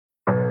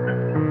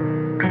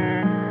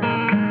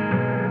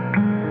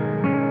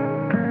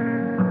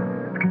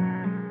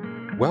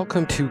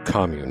Welcome to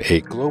Commune, a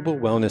global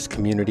wellness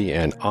community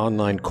and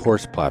online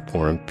course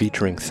platform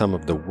featuring some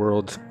of the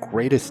world's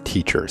greatest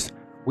teachers.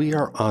 We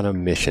are on a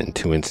mission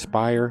to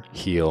inspire,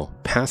 heal,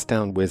 pass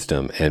down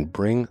wisdom, and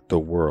bring the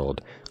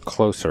world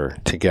closer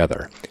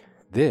together.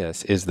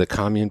 This is the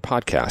Commune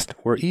Podcast,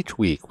 where each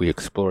week we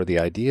explore the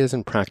ideas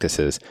and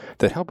practices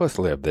that help us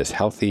live this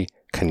healthy,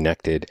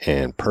 connected,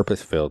 and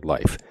purpose-filled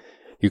life.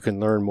 You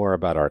can learn more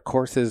about our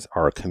courses,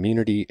 our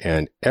community,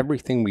 and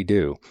everything we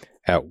do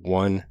at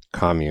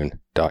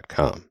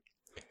onecommune.com.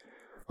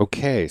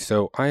 Okay,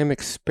 so I am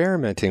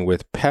experimenting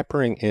with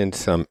peppering in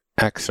some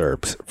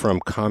excerpts from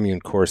Commune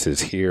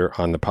courses here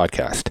on the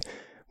podcast.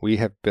 We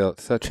have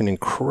built such an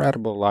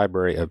incredible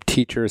library of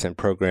teachers and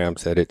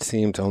programs that it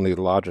seems only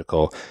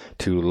logical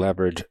to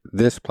leverage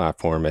this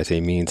platform as a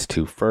means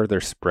to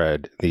further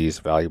spread these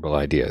valuable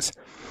ideas.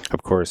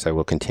 Of course, I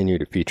will continue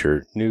to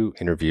feature new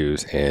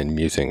interviews and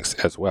musings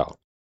as well.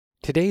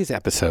 Today's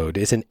episode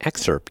is an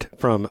excerpt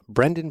from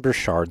Brendon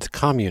Burchard's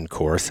Commune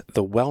course,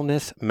 The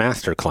Wellness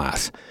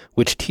Masterclass,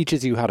 which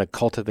teaches you how to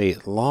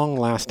cultivate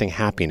long-lasting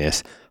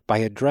happiness by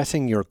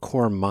addressing your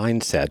core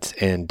mindsets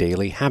and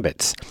daily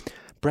habits.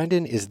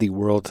 Brendon is the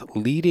world's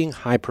leading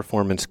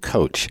high-performance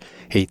coach,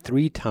 a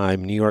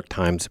 3-time New York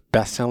Times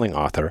best-selling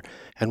author,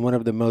 and one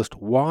of the most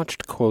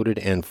watched, quoted,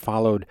 and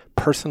followed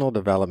personal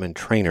development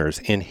trainers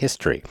in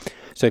history.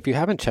 So if you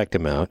haven't checked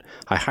him out,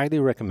 I highly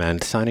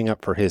recommend signing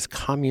up for his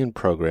Commune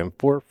program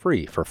for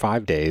free for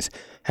 5 days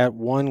at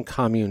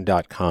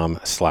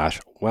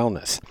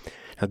onecommune.com/wellness.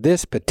 Now,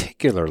 this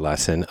particular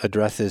lesson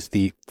addresses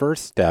the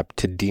first step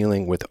to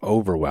dealing with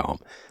overwhelm,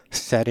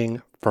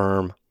 setting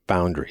firm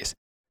boundaries.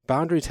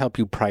 Boundaries help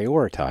you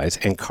prioritize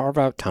and carve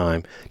out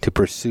time to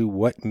pursue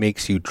what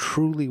makes you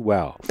truly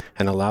well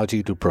and allows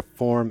you to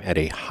perform at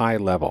a high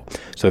level.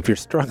 So if you're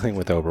struggling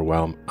with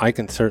overwhelm, I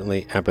can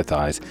certainly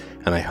empathize,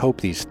 and I hope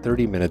these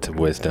 30 minutes of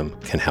wisdom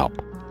can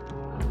help.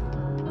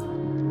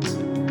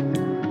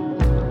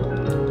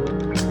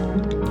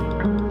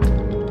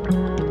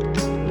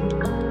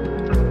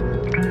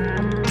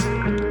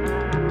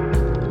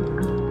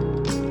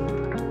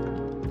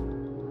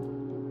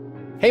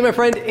 Hey, my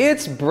friend,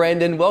 it's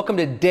Brendon. Welcome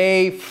to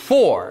day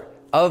 4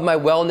 of my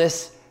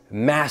Wellness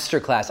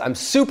Masterclass. I'm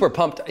super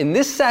pumped in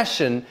this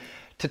session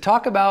to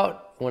talk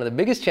about one of the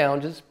biggest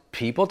challenges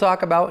people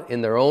talk about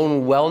in their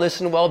own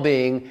wellness and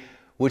well-being,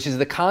 which is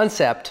the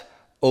concept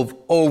of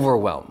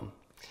overwhelm.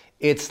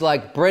 It's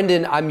like,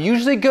 Brendon, I'm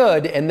usually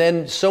good, and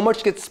then so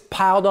much gets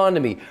piled onto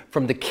me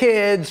from the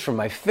kids, from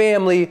my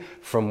family,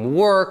 from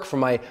work,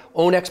 from my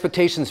own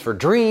expectations for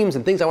dreams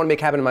and things I want to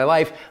make happen in my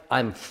life.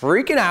 I'm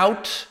freaking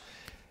out.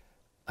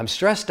 I'm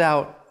stressed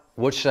out.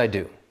 What should I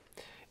do?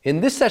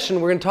 In this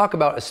session, we're going to talk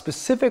about a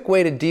specific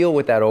way to deal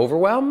with that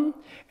overwhelm.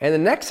 And the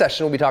next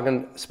session, we'll be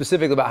talking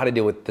specifically about how to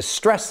deal with the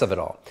stress of it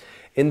all.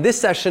 In this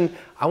session,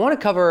 I want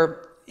to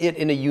cover it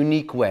in a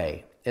unique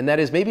way. And that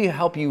is maybe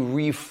help you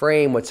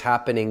reframe what's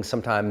happening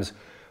sometimes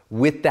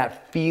with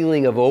that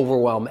feeling of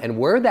overwhelm and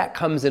where that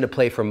comes into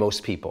play for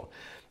most people.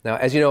 Now,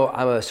 as you know,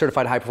 I'm a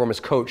certified high performance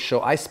coach,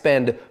 so I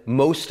spend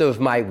most of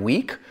my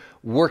week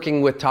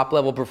working with top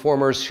level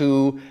performers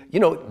who,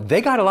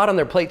 they got a lot on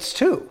their plates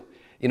too.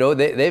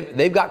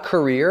 They've got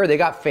career, they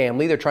got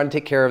family, they're trying to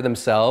take care of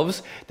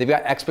themselves, they've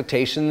got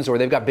expectations, or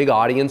they've got big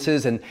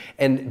audiences, and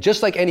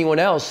just like anyone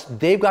else,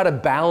 they've got to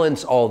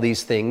balance all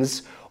these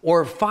things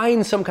or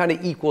find some kind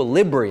of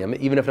equilibrium,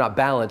 even if not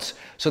balance,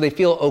 so they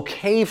feel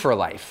okay for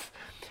life.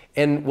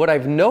 And what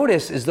I've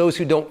noticed is those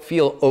who don't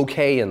feel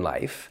okay in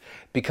life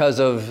because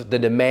of the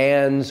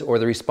demands or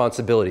the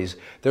responsibilities,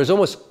 there's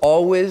almost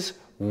always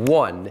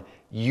one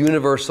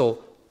universal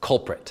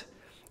culprit,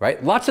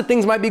 right? Lots of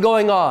things might be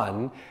going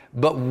on,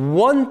 but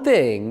one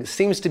thing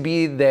seems to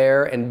be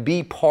there and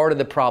be part of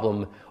the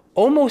problem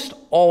almost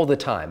all the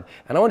time.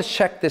 And I want to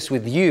check this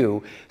with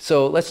you.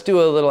 So let's do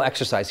a little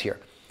exercise here.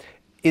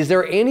 Is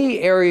there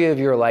any area of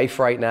your life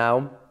right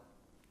now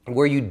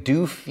where you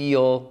do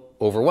feel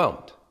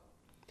overwhelmed?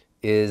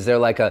 Is there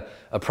like a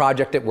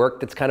project at work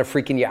that's kind of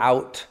freaking you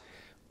out?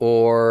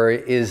 Or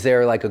is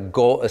there like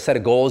a set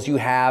of goals you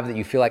have that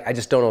you feel like, I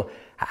just don't know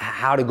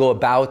how to go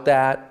about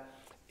that?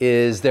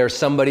 Is there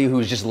somebody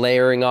who's just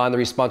layering on the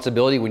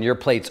responsibility when your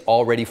plate's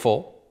already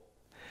full?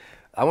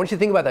 I want you to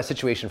think about that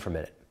situation for a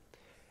minute.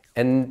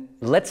 And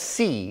let's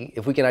see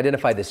if we can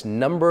identify this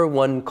number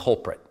one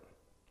culprit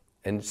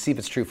and see if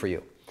it's true for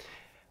you.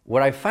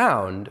 What I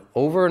found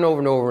over and over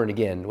and over and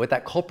again, what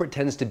that culprit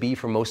tends to be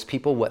for most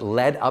people, what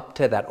led up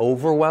to that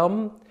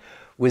overwhelm,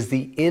 was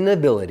the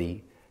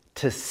inability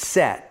to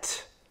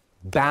set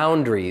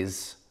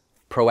boundaries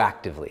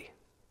proactively,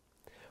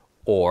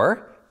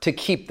 or to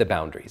keep the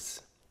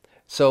boundaries.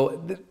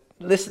 So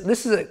this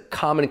is a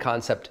common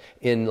concept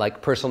in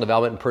like personal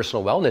development and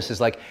personal wellness, is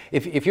like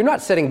if you're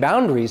not setting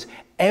boundaries,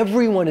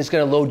 everyone is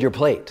going to load your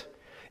plate.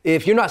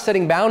 If you're not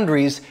setting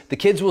boundaries, the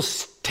kids will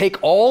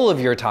take all of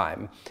your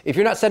time. If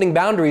you're not setting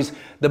boundaries,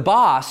 the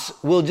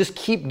boss will just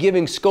keep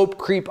giving scope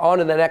creep on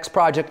to the next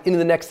project, into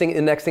the next thing,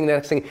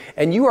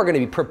 and you are going to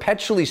be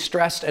perpetually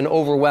stressed and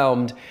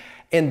overwhelmed.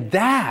 And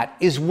that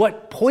is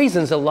what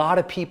poisons a lot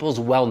of people's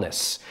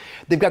wellness.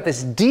 They've got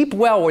this deep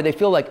well where they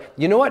feel like,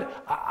 you know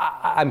what,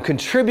 I'm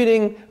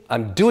contributing,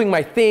 I'm doing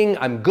my thing,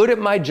 I'm good at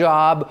my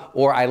job,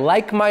 or I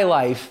like my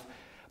life,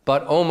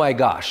 but oh my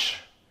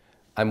gosh,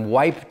 I'm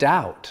wiped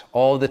out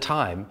all the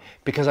time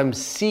because I'm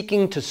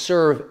seeking to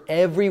serve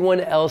everyone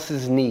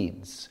else's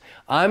needs.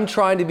 I'm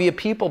trying to be a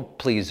people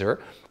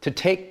pleaser to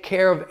take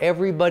care of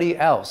everybody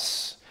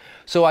else.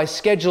 So I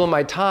schedule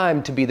my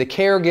time to be the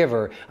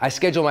caregiver. I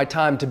schedule my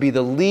time to be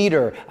the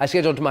leader. I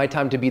schedule my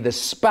time to be the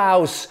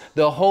spouse,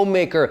 the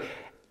homemaker,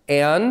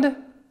 and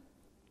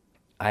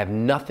I have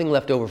nothing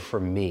left over for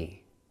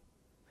me.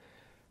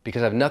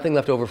 Because I have nothing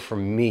left over for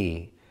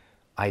me,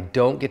 I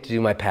don't get to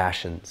do my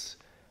passions.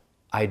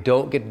 I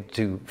don't get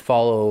to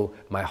follow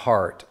my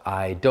heart.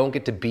 I don't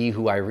get to be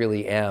who I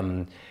really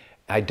am.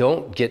 I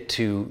don't get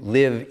to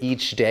live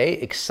each day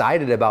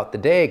excited about the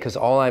day because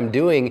all I'm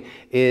doing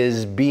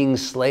is being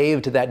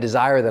slave to that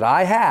desire that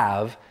I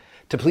have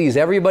to please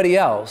everybody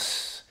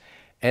else.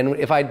 And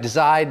if I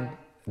decide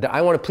that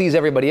I want to please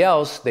everybody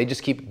else, they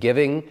just keep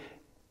giving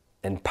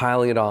and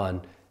piling it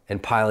on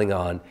and piling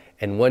on.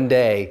 And one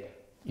day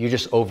you're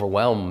just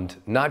overwhelmed,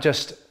 not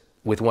just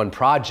with one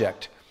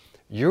project,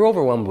 you're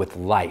overwhelmed with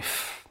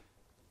life.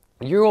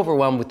 You're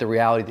overwhelmed with the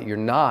reality that you're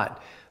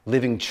not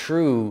living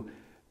true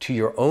to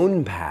your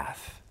own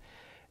path.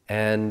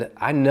 And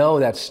I know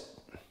that's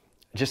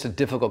just a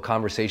difficult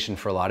conversation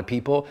for a lot of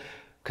people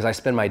because I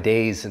spend my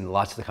days in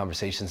lots of the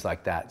conversations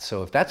like that.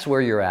 So if that's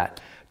where you're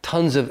at,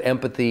 tons of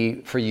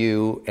empathy for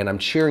you, and I'm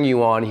cheering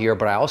you on here,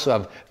 but I also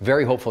have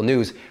very hopeful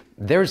news.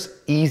 There's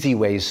easy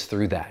ways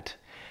through that.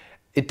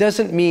 It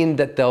doesn't mean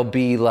that there'll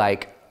be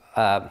like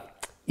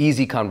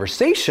easy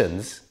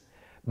conversations,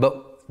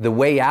 but the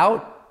way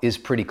out is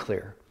pretty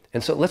clear.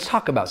 And so let's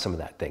talk about some of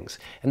that things.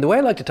 And the way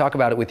I'd like to talk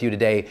about it with you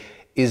today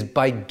is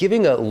by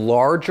giving a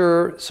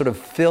larger sort of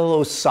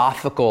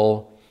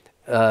philosophical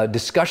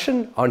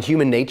discussion on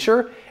human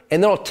nature,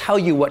 and then I'll tell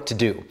you what to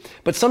do.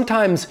 But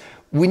sometimes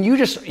when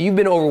you've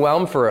been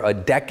overwhelmed for a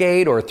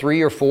decade or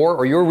 3 or 4,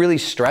 or you're really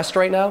stressed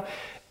right now,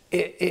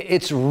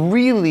 it's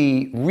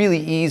really, really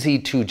easy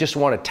to just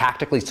want to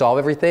tactically solve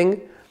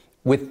everything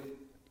with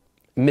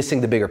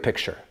missing the bigger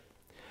picture.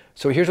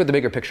 So here's what the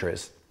bigger picture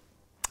is.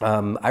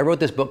 I wrote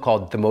this book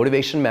called The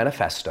Motivation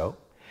Manifesto.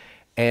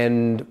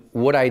 And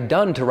what I'd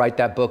done to write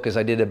that book is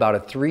I did about a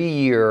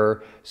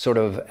 3-year sort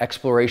of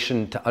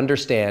exploration to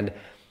understand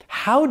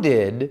how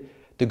did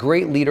the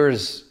great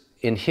leaders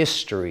in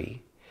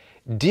history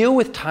deal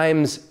with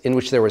times in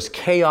which there was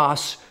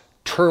chaos,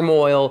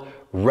 turmoil,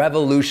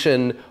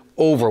 revolution,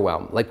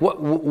 overwhelm. Like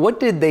what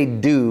did they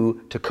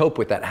do to cope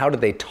with that? How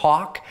did they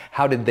talk?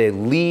 How did they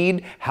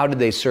lead? How did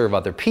they serve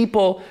other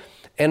people?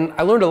 And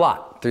I learned a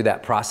lot through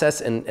that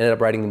process and ended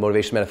up writing the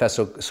Motivation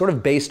Manifesto sort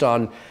of based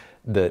on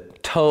the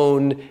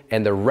tone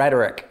and the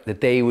rhetoric that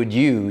they would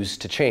use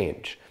to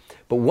change.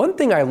 But one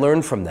thing I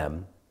learned from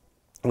them,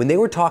 when they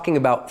were talking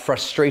about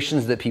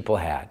frustrations that people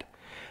had,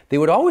 they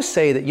would always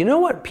say that, you know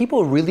what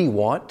people really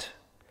want?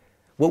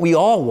 What we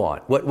all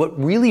want, what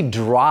really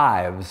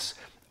drives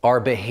our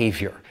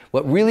behavior,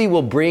 what really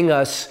will bring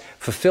us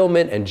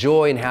fulfillment and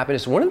joy and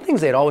happiness. One of the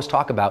things they'd always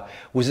talk about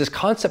was this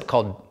concept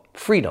called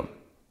freedom.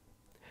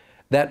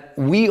 That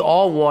we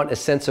all want a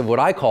sense of what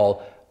I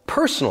call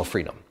personal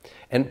freedom.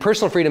 And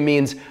personal freedom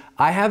means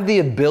I have the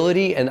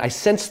ability and I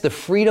sense the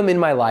freedom in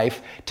my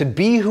life to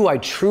be who I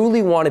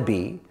truly want to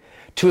be,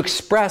 to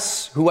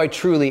express who I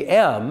truly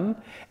am,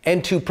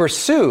 and to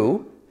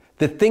pursue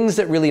the things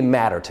that really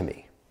matter to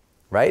me,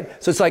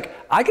 right? So it's like,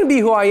 I can be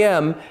who I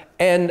am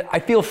and I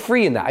feel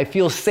free in that. I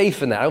feel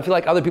safe in that. I don't feel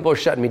like other people are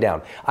shutting me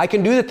down. I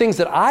can do the things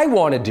that I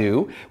want to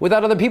do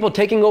without other people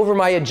taking over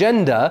my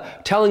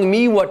agenda, telling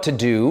me what to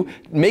do,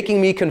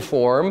 making me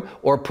conform,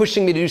 or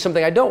pushing me to do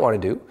something I don't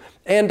want to do.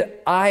 And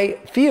I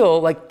feel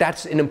like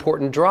that's an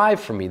important drive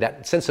for me,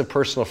 that sense of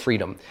personal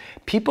freedom.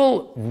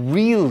 People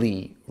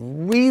really,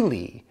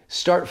 really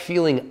start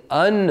feeling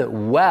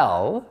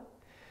unwell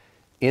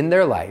in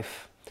their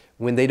life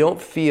when they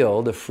don't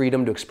feel the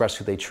freedom to express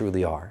who they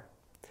truly are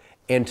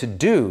and to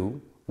do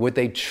what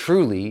they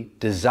truly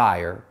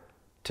desire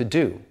to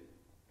do.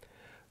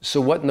 So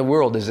what in the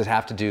world does it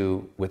have to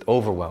do with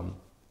overwhelm?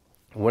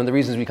 One of the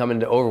reasons we come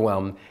into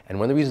overwhelm, and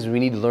one of the reasons we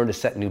need to learn to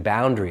set new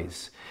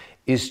boundaries,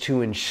 is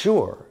to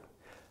ensure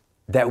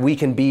that we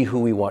can be who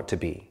we want to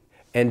be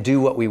and do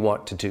what we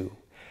want to do.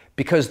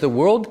 Because the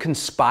world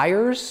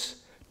conspires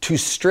to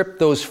strip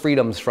those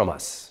freedoms from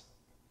us.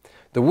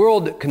 The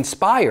world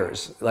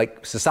conspires,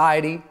 like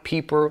society,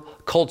 people,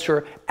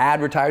 culture,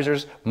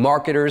 advertisers,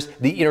 marketers,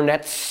 the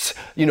internets,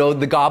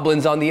 the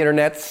goblins on the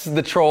internets,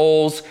 the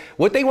trolls.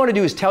 What they want to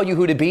do is tell you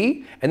who to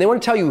be, and they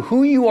want to tell you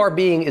who you are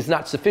being is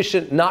not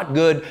sufficient, not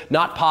good,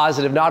 not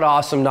positive, not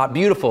awesome, not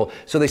beautiful,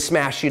 so they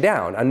smash you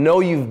down. I know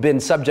you've been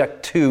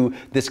subject to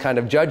this kind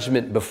of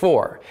judgment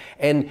before.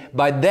 And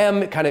by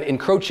them kind of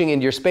encroaching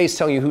into your space,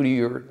 telling you who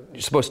you're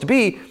supposed to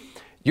be,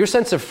 your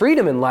sense of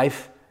freedom in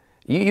life,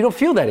 you don't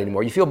feel that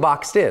anymore. You feel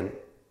boxed in,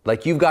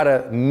 like you've got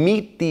to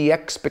meet the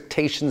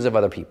expectations of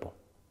other people.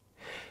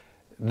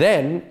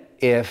 Then,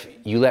 if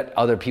you let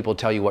other people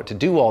tell you what to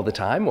do all the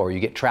time, or you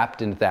get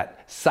trapped into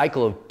that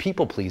cycle of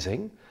people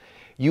pleasing,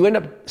 you end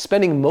up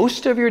spending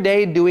most of your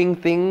day doing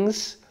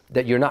things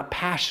that you're not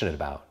passionate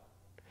about.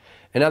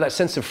 And now that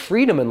sense of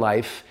freedom in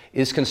life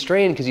is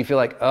constrained because you feel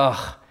like,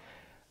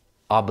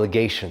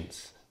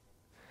 obligations,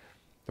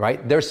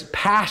 right? There's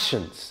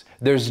passions,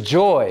 there's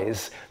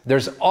joys,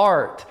 there's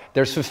art,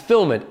 there's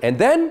fulfillment, and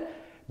then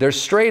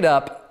there's straight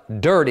up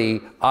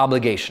dirty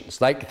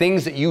obligations, like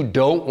things that you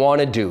don't want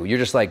to do. You're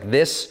just like,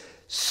 this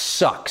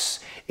sucks.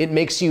 It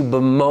makes you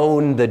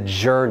bemoan the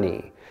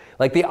journey.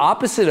 Like the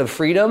opposite of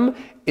freedom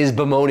is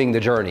bemoaning the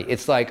journey.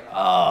 It's like,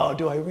 oh,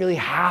 do I really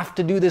have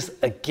to do this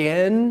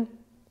again?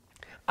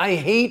 I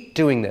hate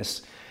doing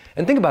this.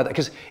 And think about that,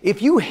 because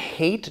if you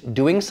hate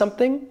doing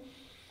something,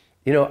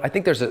 I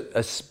think there's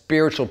a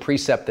spiritual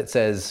precept that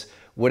says,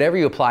 whatever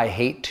you apply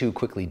hate to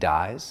quickly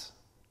dies.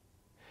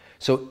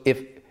 So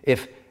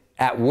if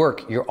at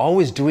work you're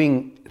always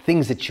doing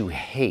things that you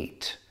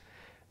hate,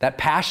 that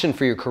passion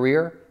for your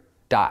career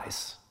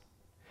dies.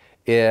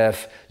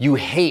 If you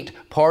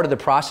hate part of the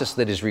process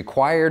that is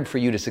required for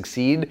you to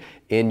succeed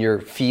in your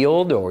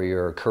field or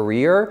your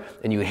career,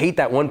 and you hate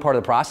that one part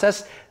of the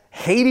process,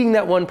 hating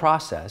that one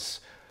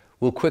process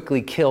will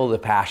quickly kill the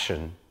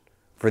passion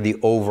for the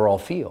overall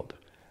field,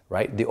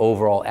 right? The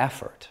overall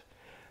effort.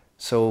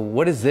 So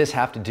what does this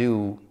have to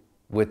do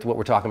with what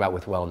we're talking about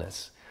with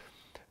wellness?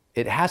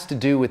 It has to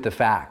do with the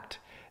fact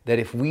that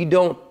if we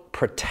don't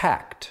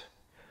protect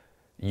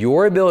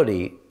your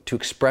ability to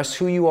express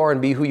who you are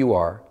and be who you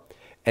are,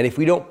 and if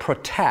we don't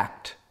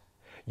protect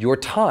your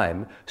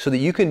time so that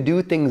you can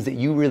do things that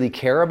you really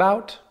care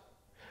about,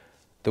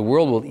 the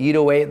world will eat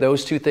away at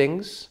those two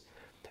things.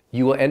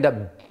 You will end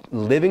up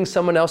living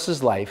someone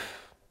else's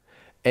life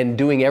and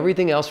doing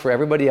everything else for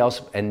everybody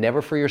else and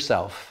never for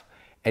yourself.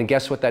 And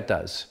guess what that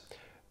does?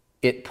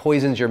 It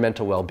poisons your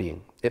mental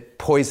well-being. It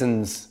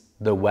poisons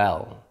the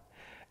well.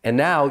 And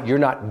now you're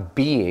not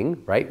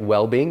being, right,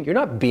 well-being, you're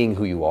not being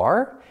who you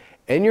are,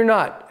 and you're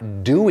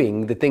not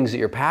doing the things that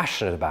you're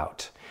passionate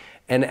about.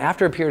 And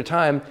after a period of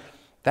time,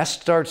 that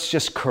starts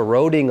just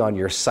corroding on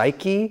your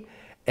psyche,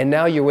 and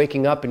now you're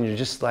waking up and you're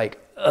just like,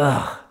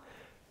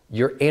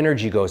 your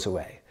energy goes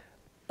away.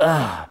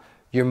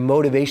 Your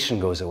motivation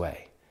goes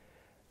away.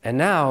 And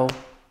now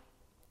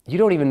you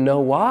don't even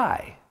know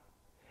why.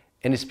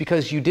 And it's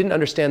because you didn't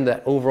understand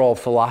that overall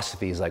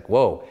philosophy is like,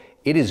 whoa,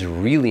 it is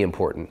really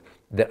important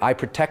that I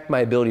protect my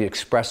ability to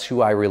express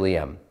who I really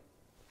am.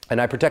 And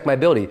I protect my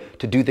ability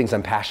to do things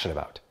I'm passionate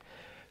about.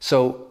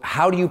 So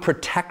how do you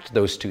protect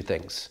those two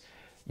things?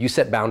 You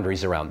set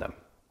boundaries around them.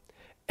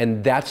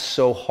 And that's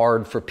so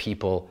hard for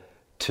people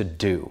to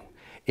do.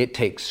 It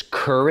takes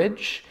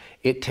courage,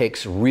 it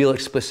takes real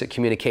explicit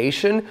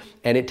communication,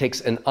 and it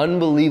takes an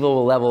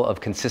unbelievable level of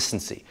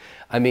consistency.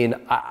 I mean,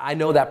 I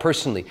know that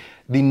personally.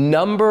 The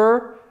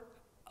number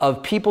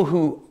of people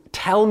who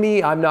tell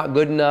me I'm not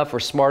good enough or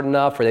smart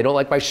enough, or they don't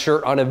like my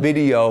shirt on a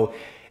video,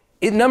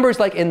 it numbers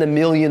like in the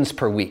millions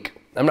per week.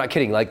 I'm not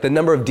kidding. Like the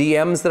number of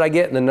DMs that I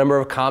get and the number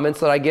of comments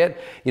that I get,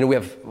 we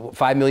have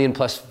 5 million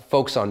plus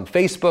folks on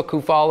Facebook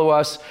who follow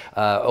us,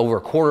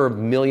 over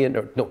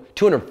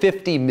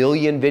 250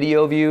 million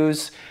video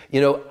views.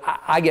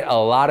 I get a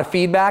lot of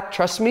feedback,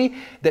 trust me,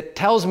 that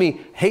tells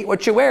me, hate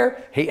what you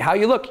wear, hate how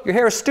you look, your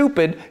hair is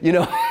stupid,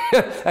 I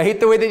hate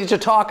the way that you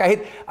talk,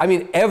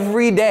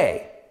 every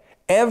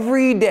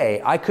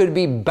day I could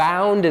be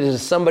bound into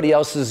somebody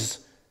else's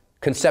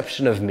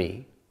conception of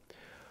me.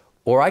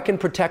 Or I can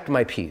protect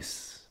my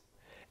peace,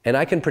 and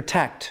I can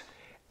protect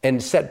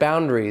and set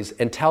boundaries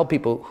and tell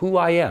people who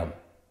I am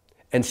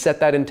and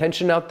set that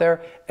intention out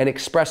there and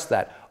express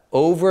that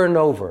over and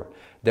over.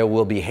 There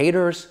will be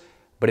haters,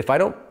 but if I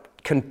don't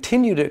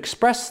continue to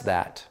express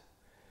that,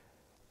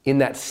 in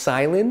that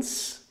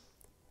silence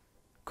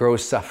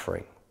grows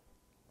suffering.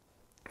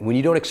 When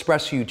you don't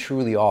express who you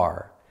truly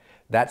are,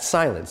 that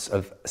silence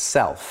of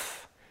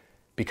self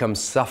becomes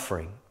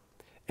suffering.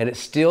 And it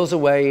steals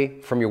away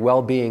from your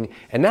well-being.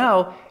 And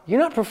now you're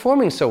not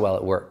performing so well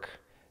at work.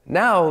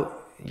 Now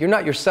you're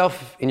not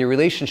yourself in your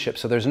relationship,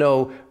 so there's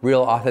no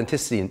real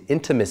authenticity and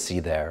intimacy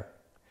there.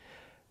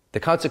 The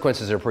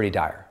consequences are pretty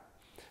dire.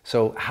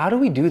 So how do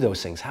we do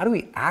those things? How do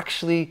we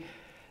actually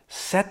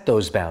set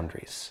those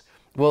boundaries?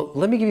 Well,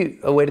 let me give you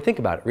a way to think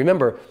about it.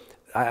 Remember,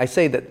 I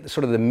say that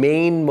sort of the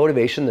main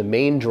motivation, the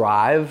main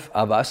drive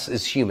of us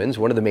as humans,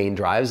 one of the main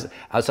drives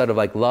outside of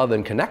like love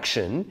and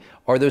connection,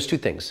 are those two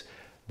things.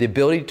 The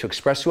ability to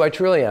express who I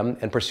truly am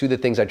and pursue the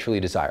things I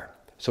truly desire.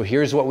 So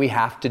here's what we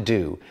have to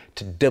do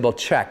to double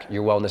check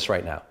your wellness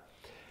right now.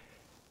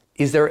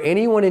 Is there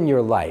anyone in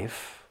your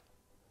life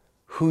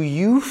who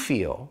you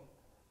feel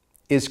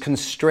is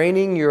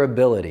constraining your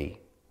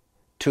ability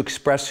to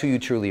express who you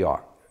truly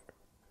are?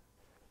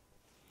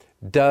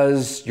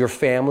 Does your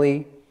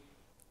family,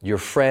 your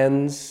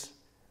friends,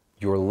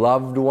 your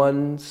loved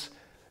ones,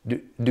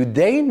 do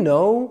they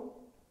know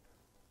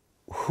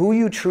who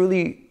you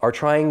truly are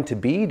trying to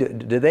be?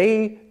 Do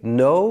they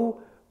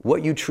know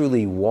what you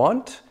truly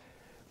want?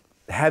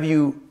 Have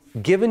you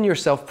given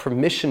yourself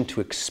permission to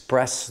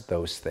express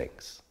those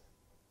things?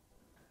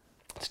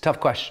 It's a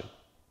tough question.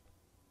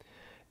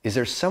 Is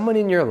there someone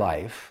in your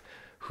life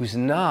who's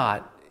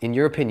not, in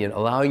your opinion,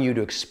 allowing you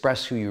to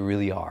express who you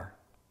really are?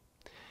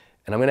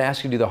 And I'm going to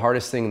ask you to do the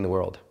hardest thing in the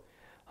world.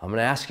 I'm going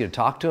to ask you to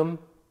talk to him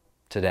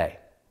today.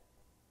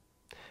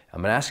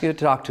 I'm going to ask you to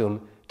talk to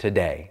him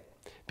today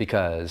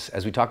because,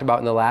 as we talked about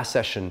in the last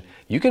session,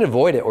 you can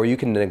avoid it or you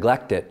can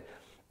neglect it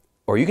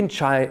or you can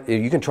try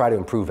to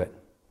improve it.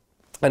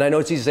 And I know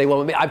it's easy to say,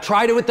 well, I've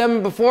tried it with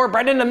them before,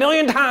 Brendan,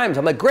 1,000,000 times.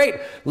 I'm like, great,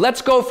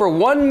 let's go for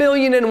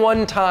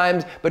 1,000,001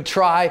 times, but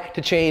try to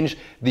change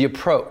the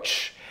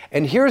approach.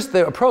 And here's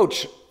the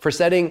approach for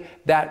setting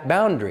that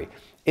boundary.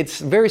 It's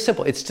very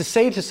simple. It's to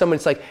say to someone,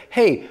 it's like,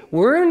 hey,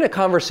 we're in a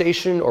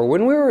conversation or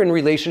when we're in a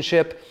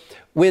relationship,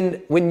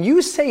 when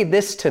you say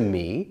this to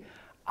me,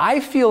 I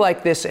feel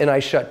like this and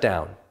I shut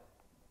down.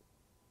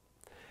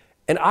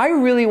 And I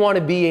really want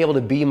to be able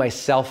to be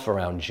myself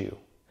around you.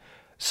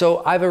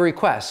 So I have a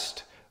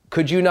request.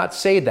 Could you not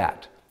say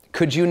that?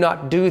 Could you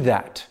not do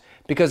that?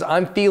 Because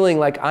I'm feeling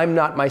like I'm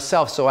not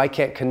myself, so I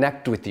can't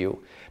connect with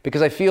you.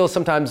 Because I feel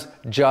sometimes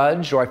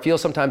judged or I feel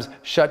sometimes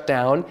shut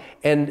down,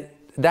 and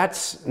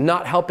that's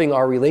not helping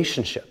our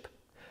relationship.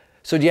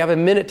 So do you have a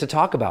minute to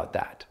talk about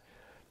that?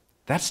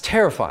 That's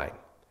terrifying.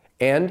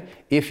 And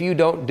if you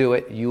don't do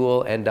it, you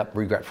will end up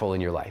regretful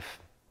in your life.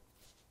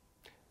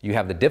 You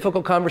have the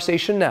difficult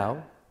conversation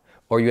now,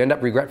 or you end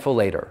up regretful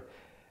later.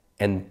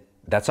 And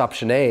that's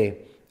option A,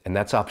 and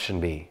that's option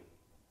B.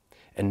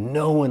 And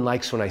no one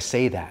likes when I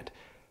say that.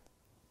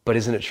 But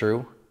isn't it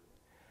true?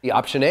 The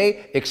option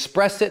A,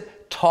 express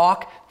it,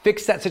 talk,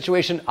 fix that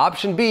situation.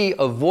 Option B,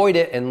 avoid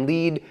it and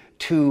lead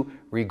to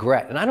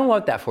regret. And I don't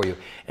want that for you.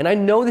 And I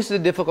know this is a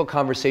difficult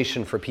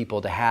conversation for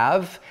people to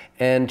have.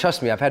 And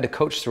trust me, I've had to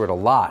coach through it a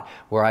lot,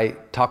 where I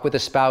talk with a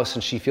spouse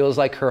and she feels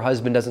like her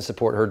husband doesn't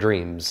support her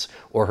dreams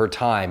or her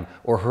time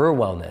or her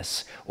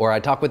wellness. Or I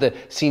talk with a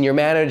senior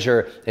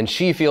manager and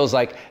she feels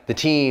like the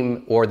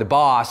team or the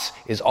boss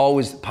is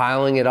always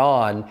piling it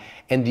on.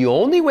 And the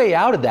only way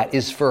out of that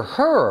is for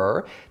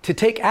her to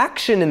take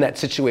action in that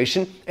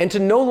situation and to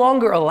no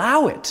longer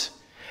allow it.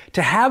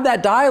 To have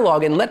that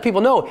dialogue and let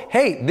people know,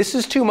 hey, this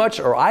is too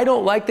much, or I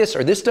don't like this,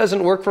 or this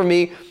doesn't work for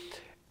me.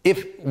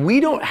 If we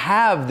don't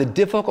have the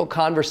difficult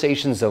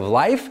conversations of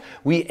life,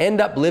 we end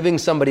up living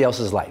somebody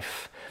else's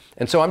life.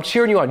 And so I'm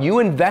cheering you on. You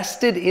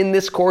invested in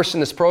this course, in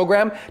this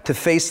program, to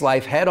face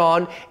life head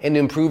on and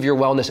improve your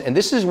wellness. And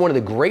this is one of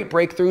the great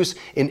breakthroughs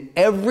in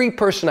every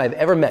person I've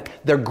ever met.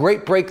 Their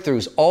great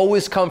breakthroughs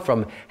always come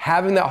from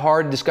having that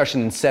hard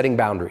discussion and setting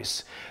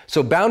boundaries.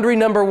 So boundary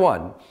number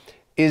one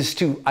is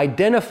to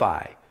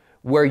identify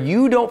where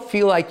you don't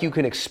feel like you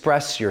can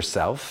express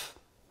yourself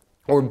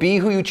or be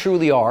who you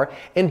truly are,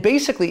 and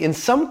basically in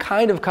some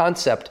kind of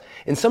concept,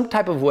 in some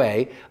type of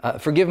way,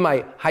 forgive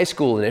my high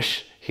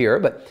school-ish here,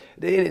 but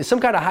in some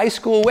kind of high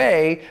school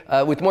way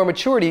with more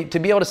maturity, to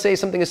be able to say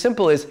something as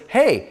simple as,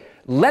 hey,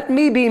 let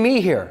me be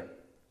me here.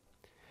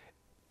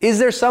 Is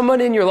there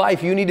someone in your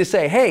life you need to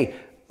say, hey,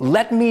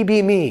 let me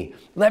be me.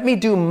 Let me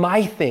do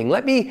my thing.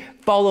 Let me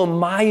follow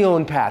my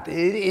own path.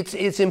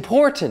 It's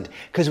important,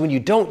 because when you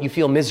don't, you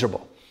feel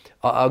miserable.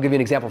 I'll give you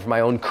an example from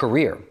my own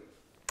career.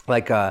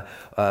 Like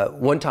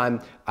one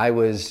time I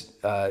was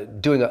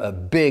doing a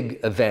big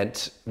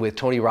event with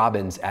Tony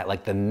Robbins at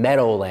like the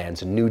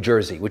Meadowlands in New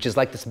Jersey, which is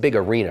like this big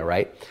arena,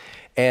 right?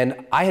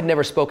 And I had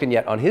never spoken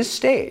yet on his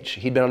stage.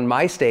 He'd been on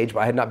my stage,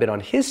 but I had not been on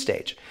his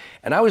stage.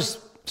 And I was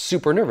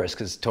super nervous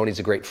because Tony's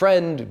a great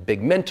friend,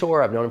 big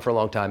mentor. I've known him for a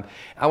long time.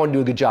 I want to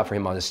do a good job for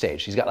him on the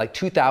stage. He's got like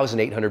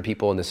 2,800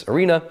 people in this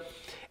arena.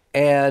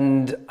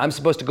 And I'm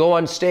supposed to go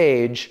on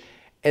stage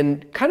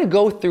and kind of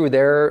go through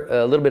there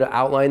a little bit of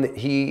outline that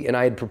he and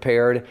I had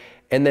prepared,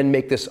 and then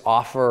make this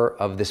offer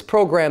of this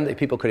program that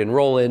people could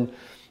enroll in.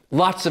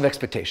 Lots of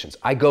expectations.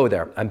 I go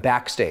there, I'm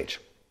backstage.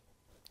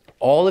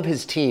 All of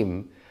his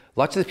team,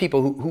 lots of the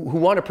people who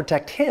want to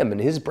protect him and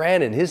his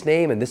brand and his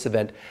name and this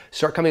event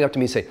start coming up to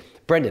me and say,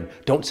 Brendan,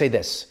 don't say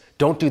this,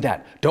 don't do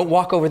that, don't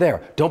walk over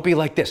there, don't be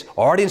like this,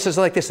 our audience is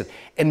like this.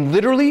 And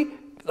literally,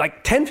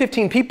 like 10,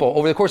 15 people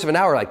over the course of an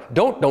hour, like,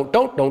 don't do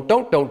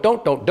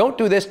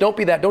this, don't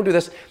be that, don't do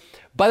this.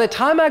 By the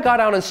time I got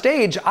out on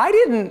stage, I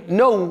didn't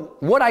know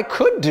what I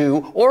could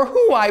do or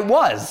who I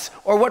was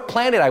or what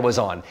planet I was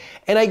on.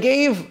 And I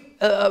gave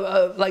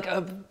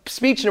a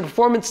speech and a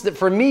performance that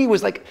for me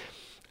was like,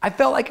 I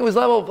felt like it was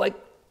level like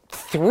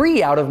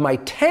 3 out of my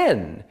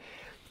 10.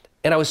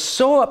 And I was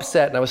so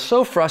upset and I was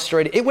so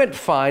frustrated. It went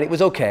fine, it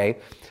was okay.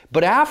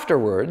 But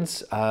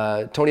afterwards,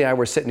 Tony and I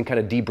were sitting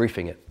kind of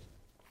debriefing it.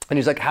 And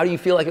he's like, how do you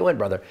feel like it went,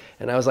 brother?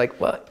 And I was like,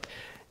 well,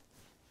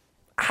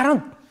 I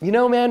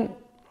don't, man,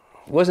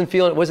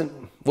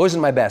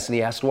 wasn't my best. And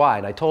he asked why.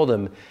 And I told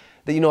him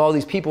that, all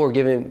these people were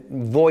giving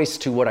voice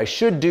to what I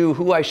should do,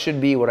 who I should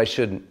be, what I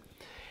shouldn't.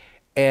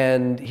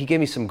 And he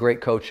gave me some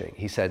great coaching.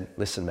 He said,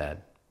 listen, man,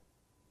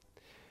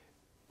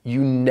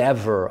 you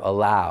never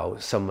allow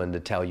someone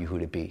to tell you who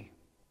to be,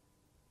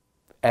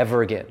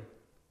 ever again.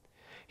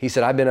 He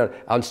said, I've been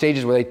on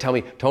stages where they tell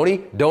me,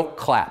 Tony, don't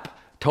clap.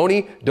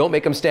 Tony, don't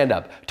make them stand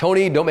up.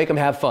 Tony, don't make them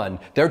have fun.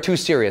 They're too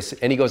serious.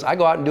 And he goes, I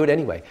go out and do it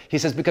anyway. He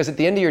says, because at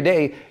the end of your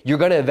day, you're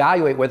going to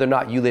evaluate whether or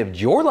not you lived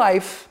your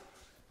life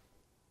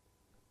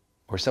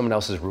or someone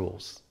else's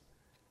rules.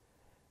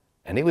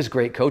 And it was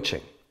great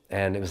coaching.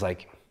 And it was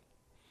like,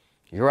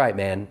 you're right,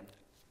 man.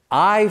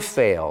 I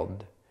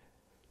failed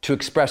to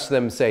express to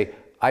them and say,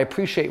 I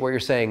appreciate what you're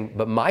saying,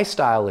 but my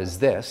style is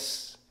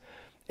this.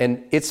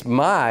 And it's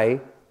my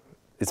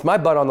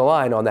butt on the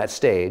line on that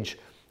stage.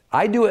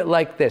 I do it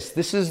like this.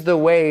 This is the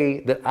way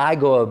that I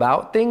go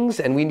about things,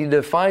 and we need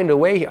to find a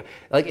way here.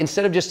 Like,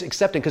 instead of just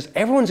accepting, because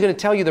everyone's going to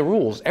tell you the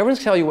rules, everyone's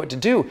going to tell you what to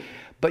do,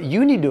 but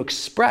you need to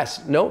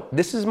express, no,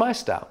 this is my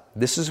style.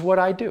 This is what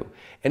I do.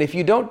 And if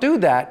you don't do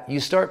that, you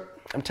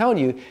start, I'm telling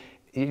you,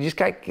 you just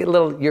got get a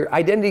little, your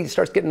identity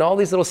starts getting all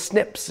these little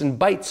snips and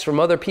bites from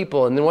other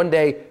people, and then one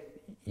day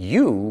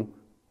you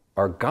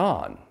are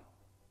gone.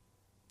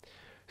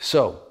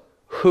 So,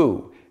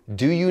 who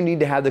do you need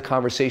to have the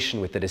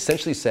conversation with that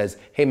essentially says,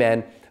 hey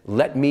man,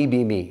 let me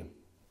be me?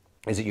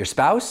 Is it your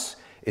spouse?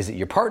 Is it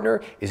your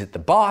partner? Is it the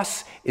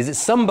boss? Is it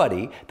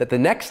somebody that the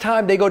next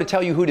time they go to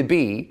tell you who to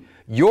be,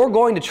 you're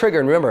going to trigger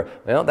and remember,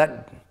 well,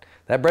 that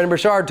Brendon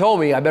Burchard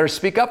told me I better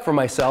speak up for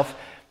myself.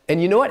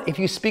 And you know what? If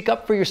you speak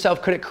up for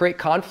yourself, could it create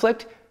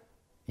conflict?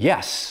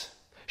 Yes.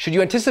 Should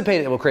you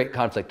anticipate it will create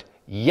conflict?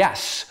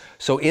 Yes.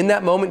 So in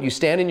that moment, you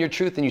stand in your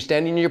truth and you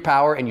stand in your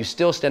power and you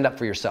still stand up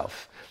for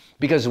yourself.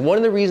 Because one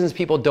of the reasons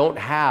people don't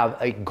have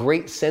a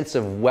great sense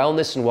of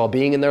wellness and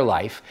well-being in their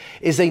life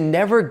is they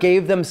never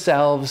gave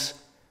themselves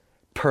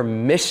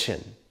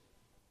permission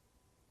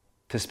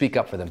to speak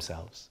up for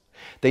themselves.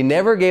 They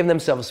never gave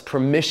themselves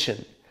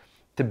permission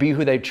to be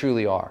who they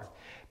truly are.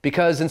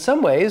 Because in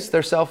some ways,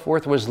 their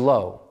self-worth was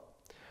low.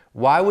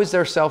 Why was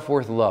their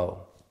self-worth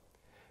low?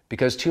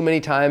 Because too many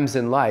times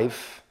in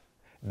life,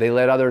 they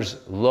let others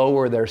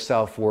lower their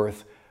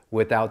self-worth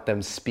without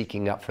them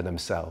speaking up for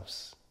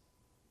themselves.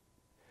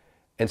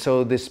 And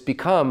so this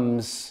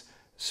becomes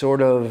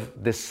sort of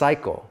this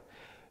cycle.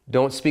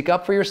 Don't speak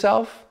up for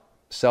yourself,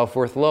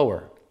 self-worth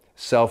lower.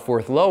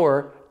 Self-worth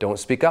lower, don't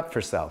speak up for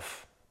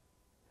self.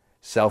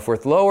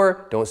 Self-worth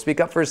lower, don't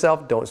speak up for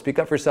yourself, don't speak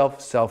up for yourself,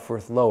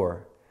 self-worth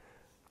lower.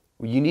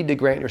 You need to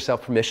grant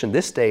yourself permission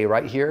this day,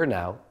 right here,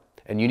 now,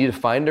 and you need to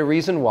find a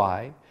reason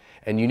why,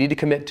 and you need to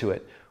commit to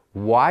it.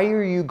 Why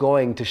are you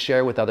going to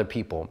share with other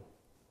people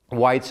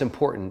why it's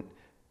important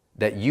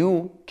that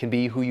you can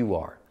be who you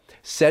are?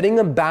 Setting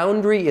a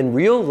boundary in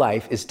real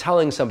life is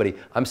telling somebody,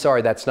 I'm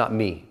sorry, that's not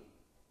me.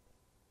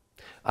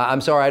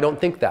 I'm sorry, I don't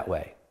think that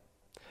way.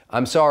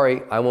 I'm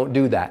sorry, I won't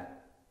do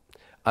that.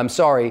 I'm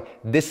sorry,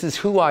 this is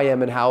who I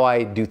am and how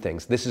I do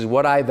things. This is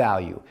what I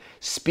value.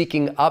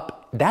 Speaking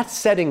up, that's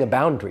setting a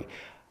boundary.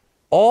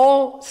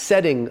 All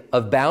setting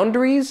of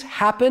boundaries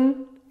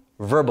happen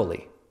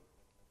verbally.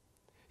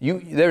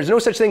 There's no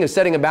such thing as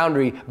setting a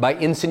boundary by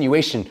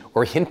insinuation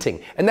or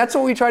hinting. And that's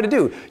what we try to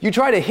do. You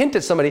try to hint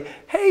at somebody,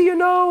 hey,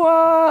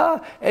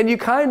 and you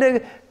kind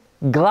of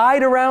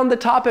glide around the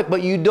topic,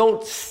 but you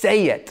don't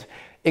say it.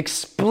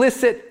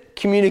 Explicit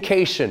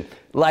communication.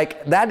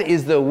 Like, that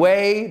is the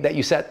way that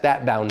you set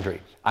that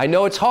boundary. I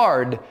know it's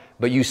hard,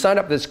 but you sign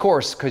up for this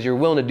course because you're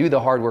willing to do the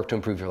hard work to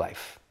improve your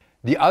life.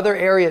 The other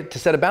area to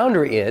set a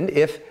boundary in,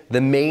 if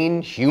the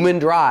main human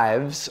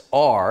drives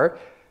are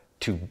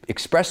to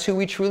express who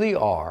we truly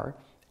are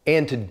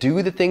and to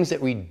do the things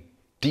that we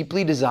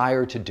deeply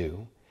desire to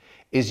do,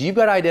 is you've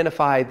got to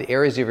identify the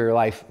areas of your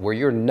life where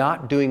you're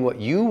not doing what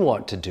you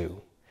want to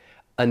do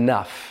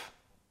enough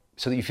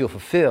so that you feel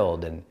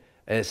fulfilled and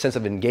a sense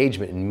of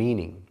engagement and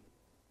meaning.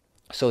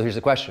 So here's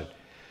the question.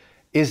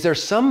 Is there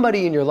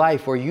somebody in your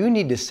life where you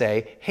need to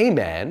say, hey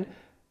man,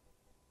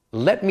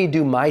 let me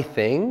do my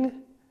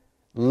thing.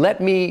 Let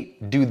me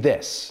do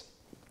this.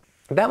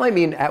 That might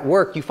mean at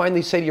work, you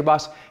finally say to your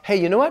boss, hey,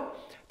 you know what?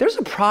 There's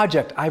a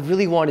project I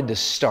really wanted to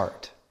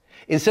start.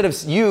 Instead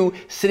of you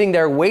sitting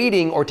there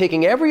waiting or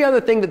taking every other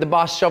thing that the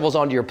boss shovels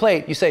onto your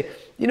plate, you say,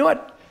 you know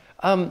what?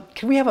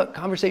 Can we have a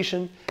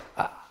conversation?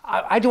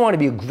 I do want to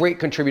be a great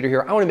contributor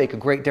here. I want to make a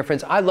great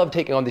difference. I love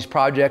taking on these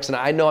projects, and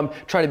I know I'm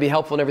trying to be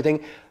helpful and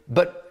everything,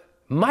 but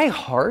my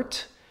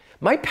heart,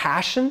 my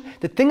passion,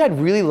 the thing I'd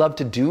really love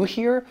to do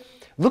here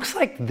looks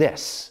like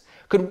this.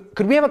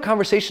 Could we have a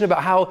conversation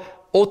about how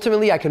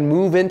ultimately I can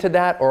move into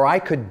that, or I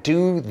could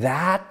do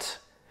that?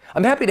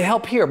 I'm happy to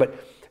help here, but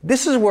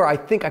this is where I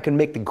think I can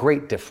make the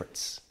great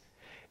difference.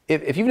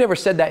 If you've never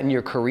said that in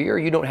your career,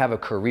 you don't have a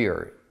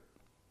career.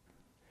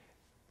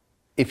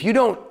 If you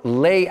don't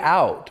lay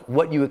out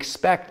what you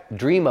expect,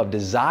 dream of,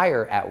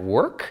 desire at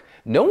work,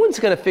 no one's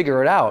going to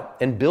figure it out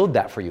and build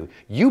that for you.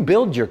 You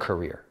build your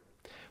career.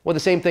 Well, the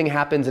same thing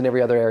happens in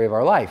every other area of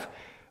our life.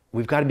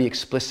 We've got to be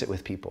explicit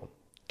with people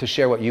to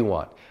share what you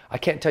want. I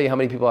can't tell you how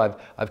many people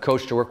I've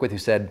coached or worked with who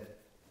said,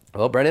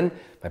 well, Brendon,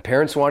 my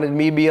parents wanted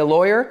me to be a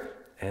lawyer,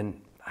 and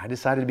I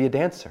decided to be a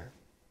dancer.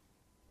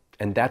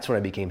 And that's when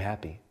I became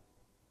happy.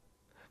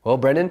 Well,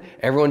 Brendon,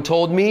 everyone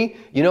told me,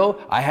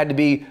 I had to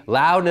be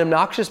loud and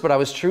obnoxious, but I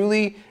was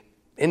truly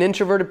an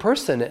introverted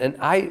person. And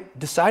I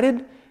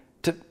decided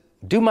to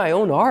do my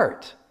own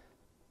art.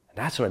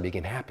 And that's when I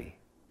became happy.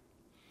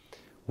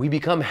 We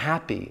become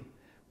happy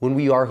when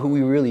we are who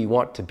we really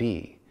want to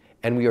be,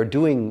 and we are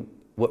doing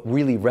what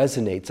really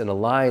resonates and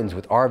aligns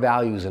with our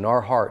values and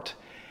our heart,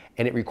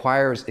 and it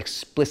requires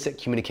explicit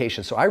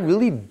communication. So I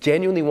really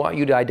genuinely want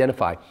you to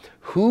identify,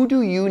 who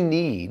do you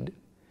need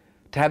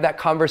to have that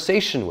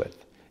conversation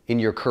with in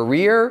your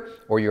career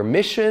or your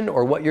mission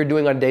or what you're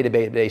doing on a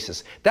day-to-day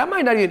basis? That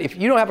might not even, if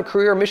you don't have a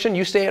career or mission,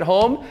 you stay at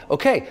home,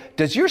 okay,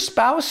 does your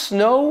spouse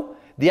know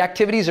the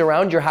activities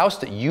around your house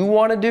that you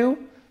want to do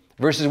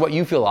versus what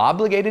you feel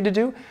obligated to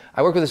do?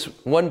 I worked with this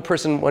one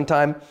person one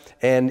time,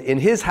 and in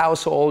his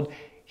household,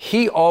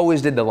 he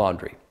always did the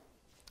laundry,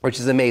 which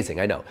is amazing,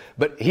 I know.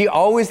 But he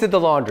always did the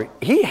laundry.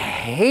 He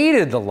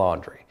hated the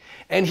laundry.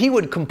 And he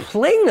would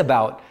complain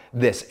about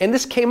this. And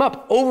this came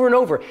up over and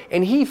over.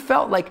 And he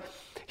felt like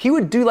he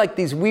would do like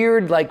these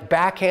weird, like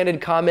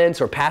backhanded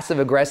comments or passive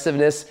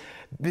aggressiveness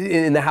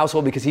in the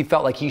household because he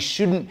felt like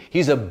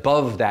he's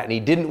above that and he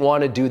didn't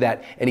want to do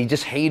that and he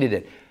just hated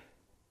it.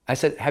 I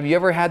said, have you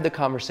ever had the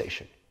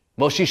conversation?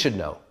 Well, she should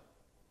know.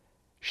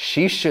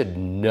 She should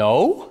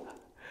know?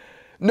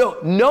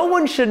 No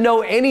one should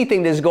know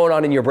anything that's going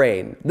on in your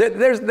brain.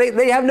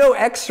 They have no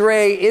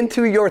x-ray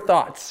into your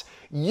thoughts.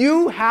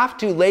 You have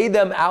to lay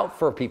them out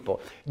for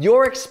people.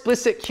 Your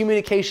explicit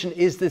communication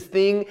is the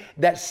thing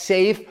that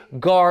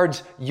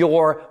safeguards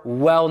your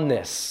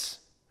wellness.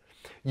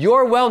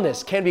 Your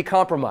wellness can be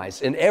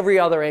compromised in every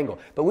other angle.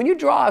 But when you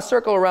draw a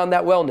circle around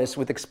that wellness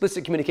with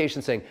explicit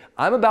communication saying,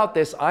 I'm about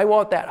this, I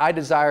want that, I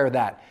desire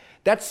that,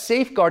 that's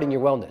safeguarding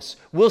your wellness.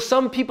 Will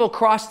some people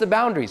cross the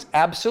boundaries?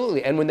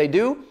 Absolutely. And when they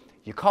do,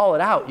 you call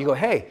it out. You go,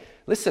 hey,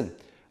 listen,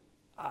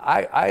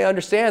 I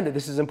understand that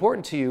this is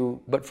important to you,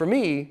 but for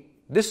me,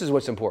 this is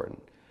what's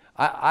important.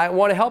 I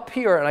want to help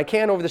here, and I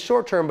can over the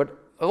short term, but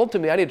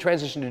ultimately I need to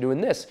transition to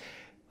doing this.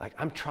 Like,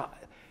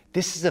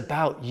 this is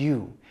about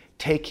you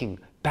taking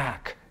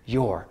back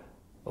your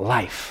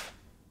life.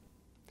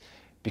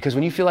 Because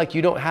when you feel like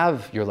you don't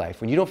have your life,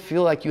 when you don't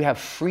feel like you have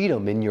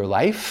freedom in your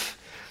life,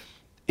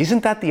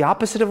 isn't that the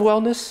opposite of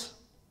wellness?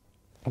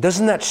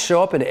 Doesn't that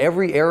show up in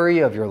every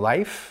area of your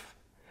life?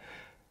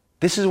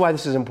 This is why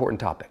this is an important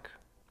topic.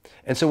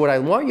 And so what I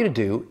want you to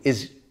do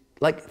is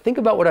think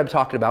about what I'm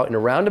talking about in a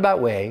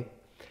roundabout way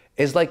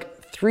is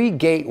like 3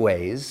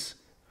 gateways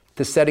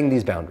to setting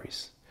these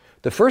boundaries.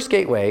 The first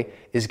gateway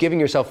is giving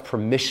yourself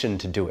permission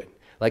to do it.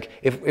 Like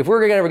if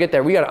we're gonna ever get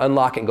there, we gotta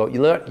unlock it and go,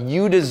 you know what?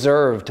 You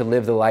deserve to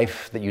live the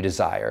life that you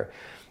desire.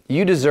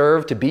 You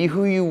deserve to be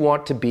who you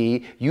want to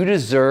be. You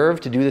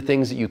deserve to do the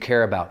things that you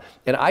care about.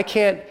 And I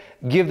can't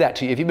give that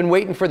to you. If you've been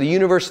waiting for the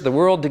universe or the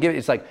world to give it,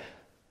 it's like,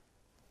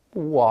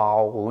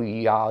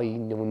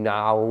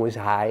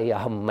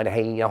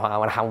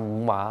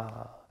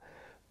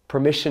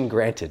 permission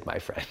granted, my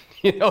friend.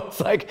 It's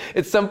like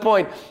at some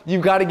point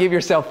you've got to give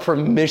yourself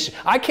permission.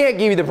 I can't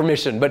give you the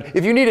permission, but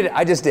if you needed it,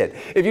 I just did.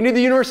 If you need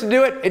the universe to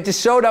do it, it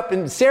just showed up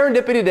in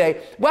serendipity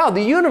today. Wow,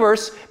 the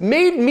universe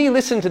made me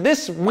listen to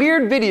this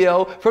weird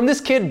video from this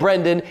kid,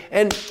 Brendan,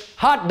 and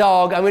hot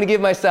dog, I'm going to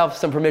give myself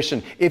some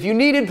permission. If you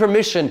needed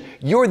permission,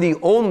 you're the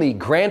only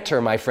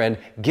grantor, my friend.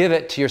 Give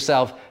it to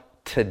yourself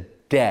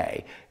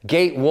today.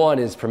 Gate 1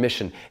 is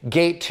permission.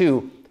 Gate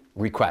 2,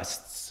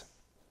 requests.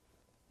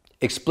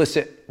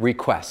 Explicit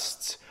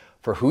requests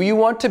for who you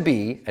want to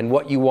be and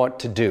what you want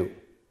to do,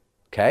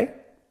 okay?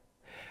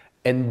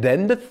 And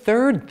then the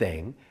third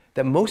thing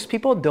that most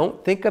people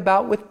don't think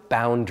about with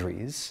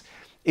boundaries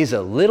is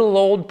a little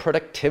old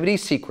productivity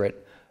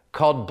secret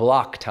called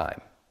block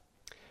time.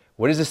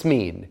 What does this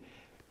mean?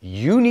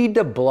 You need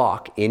to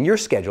block in your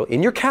schedule,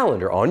 in your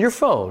calendar, on your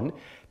phone,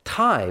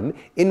 time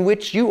in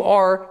which you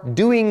are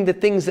doing the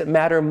things that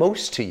matter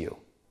most to you.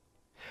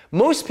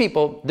 Most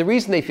people, the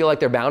reason they feel like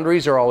their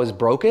boundaries are always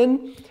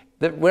broken,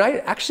 that when I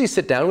actually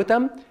sit down with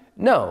them,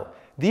 no,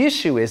 the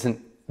issue isn't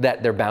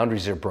that their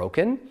boundaries are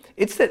broken.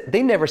 It's that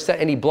they never set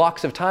any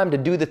blocks of time to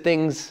do the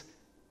things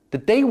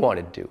that they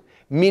wanted to do,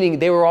 meaning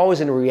they were always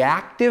in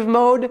reactive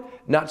mode,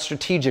 not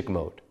strategic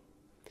mode.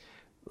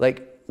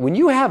 Like when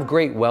you have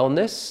great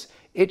wellness,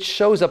 it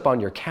shows up on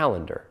your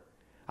calendar.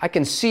 I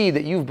can see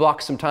that you've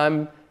blocked some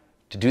time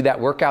to do that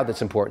workout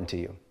that's important to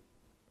you.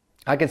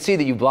 I can see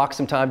that you've blocked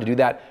some time to do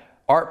that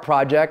art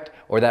project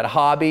or that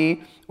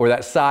hobby or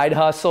that side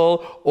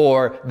hustle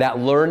or that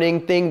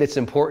learning thing that's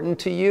important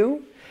to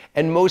you.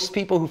 And most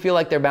people who feel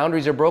like their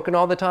boundaries are broken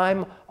all the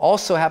time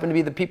also happen to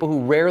be the people who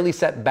rarely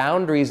set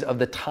boundaries of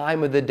the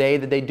time of the day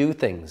that they do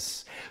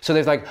things. So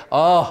there's like,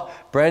 oh,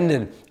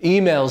 Brendan,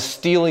 email's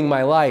stealing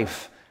my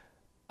life.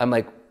 I'm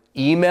like,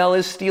 email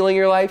is stealing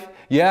your life?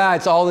 Yeah,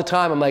 it's all the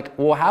time. I'm like,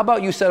 well, how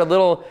about you set a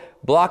little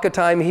block of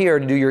time here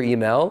to do your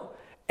email,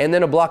 and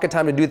then a block of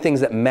time to do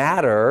things that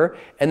matter,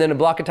 and then a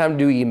block of time to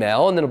do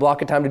email, and then a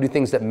block of time to do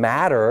things that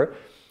matter.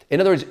 In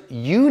other words,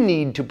 you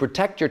need to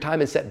protect your time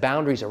and set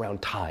boundaries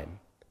around time.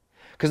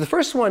 Because the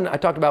first one I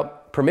talked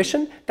about,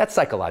 permission, that's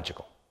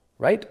psychological,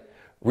 right?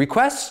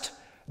 Request,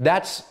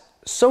 that's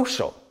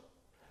social.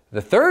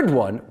 The third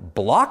one,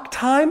 block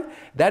time,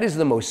 that is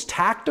the most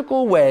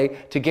tactical way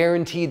to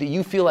guarantee that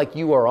you feel like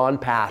you are on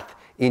path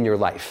in your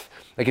life.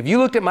 Like if you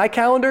looked at my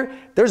calendar,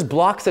 there's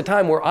blocks of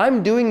time where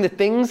I'm doing the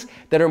things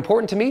that are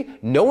important to me.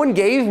 No one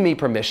gave me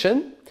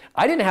permission.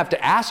 I didn't have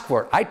to ask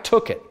for it. I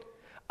took it.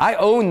 I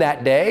own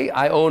that day.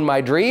 I own my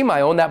dream.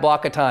 I own that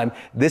block of time.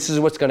 This is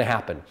what's going to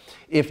happen.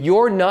 If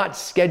you're not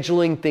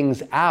scheduling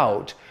things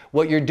out,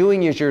 what you're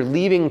doing is you're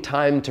leaving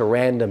time to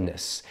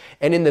randomness.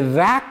 And in the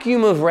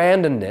vacuum of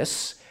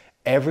randomness,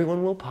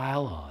 everyone will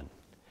pile on.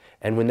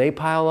 And when they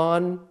pile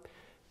on,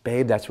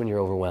 babe, that's when you're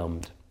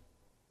overwhelmed.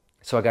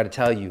 So I got to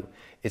tell you,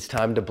 it's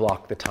time to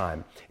block the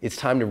time. It's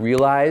time to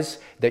realize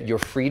that your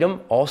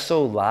freedom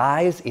also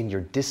lies in your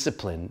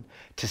discipline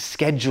to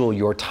schedule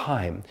your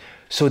time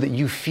so that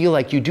you feel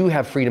like you do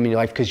have freedom in your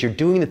life because you're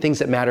doing the things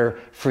that matter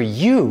for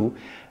you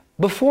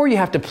before you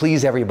have to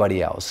please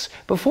everybody else,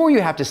 before you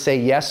have to say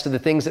yes to the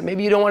things that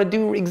maybe you don't want to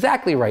do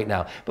exactly right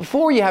now,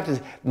 before you have to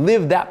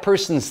live that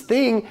person's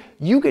thing.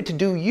 You get to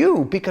do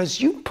you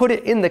because you put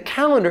it in the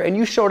calendar and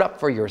you showed up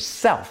for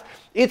yourself.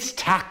 It's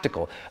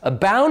tactical. A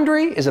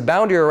boundary is a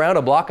boundary around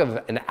a block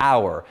of an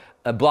hour,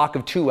 a block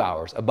of 2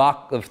 hours, a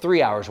block of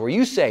 3 hours, where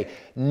you say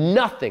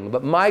nothing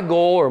but my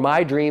goal or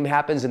my dream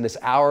happens in this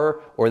hour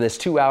or in this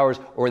 2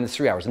 hours or in this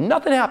 3 hours.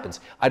 Nothing happens.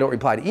 I don't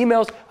reply to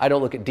emails. I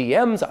don't look at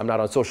DMs. I'm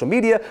not on social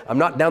media. I'm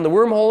not down the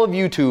wormhole of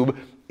YouTube.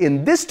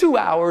 In this 2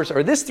 hours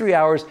or this 3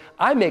 hours,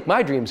 I make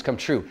my dreams come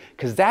true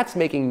because that's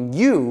making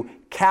you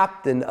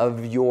captain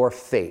of your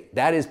fate.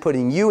 That is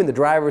putting you in the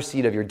driver's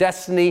seat of your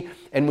destiny.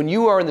 And when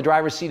you are in the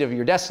driver's seat of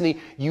your destiny,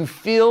 you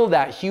feel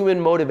that human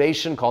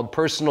motivation called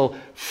personal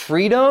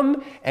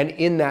freedom. And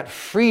in that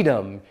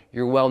freedom,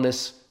 your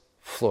wellness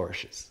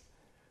flourishes.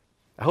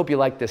 I hope you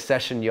like this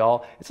session,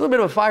 y'all. It's a little bit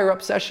of a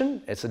fire-up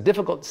session. It's a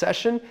difficult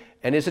session,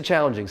 and it's a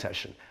challenging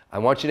session. I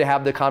want you to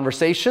have the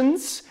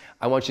conversations.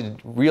 I want you to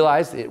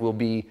realize it will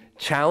be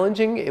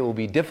challenging, it will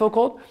be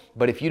difficult,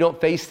 but if you don't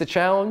face the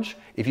challenge,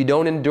 if you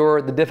don't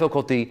endure the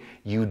difficulty,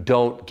 you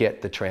don't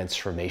get the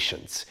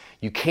transformations.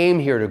 You came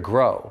here to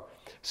grow.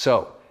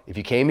 So if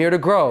you came here to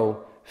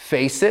grow,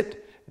 face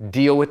it,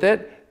 deal with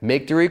it,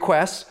 make the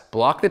requests,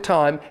 block the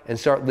time, and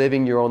start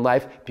living your own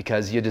life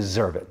because you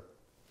deserve it.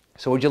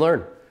 So what'd you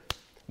learn?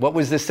 What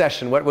was this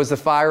session? What was the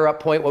fire up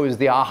point? What was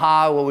the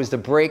aha? What was the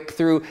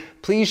breakthrough?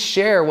 Please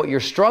share what you're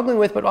struggling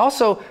with, but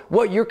also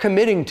what you're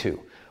committing to.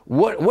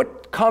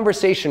 What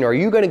conversation are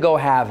you going to go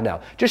have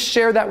now? Just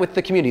share that with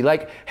the community.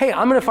 Like, hey,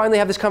 I'm going to finally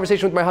have this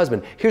conversation with my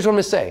husband. Here's what I'm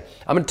going to say.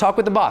 I'm going to talk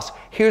with the boss.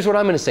 Here's what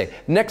I'm going to say.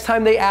 Next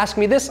time they ask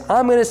me this,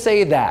 I'm going to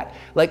say that.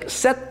 Like,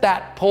 set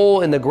that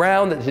pole in the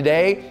ground that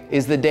today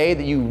is the day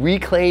that you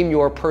reclaim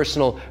your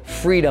personal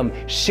freedom.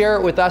 Share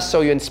it with us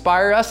so you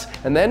inspire us,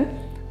 and then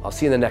I'll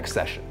see you in the next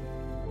session.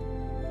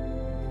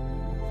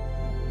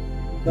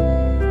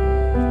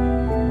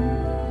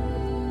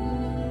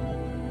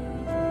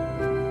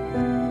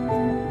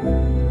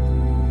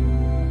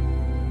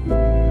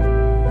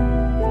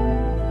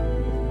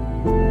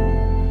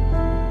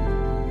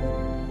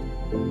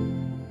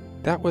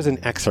 That was an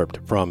excerpt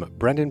from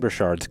Brendon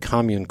Burchard's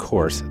commune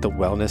course, The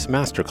Wellness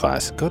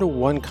Masterclass. Go to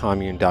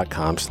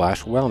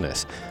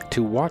onecommune.com/wellness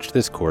to watch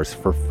this course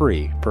for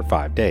free for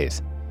 5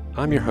 days.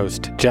 I'm your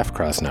host, Jeff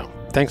Krasno.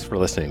 Thanks for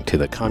listening to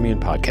the Commune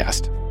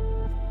Podcast.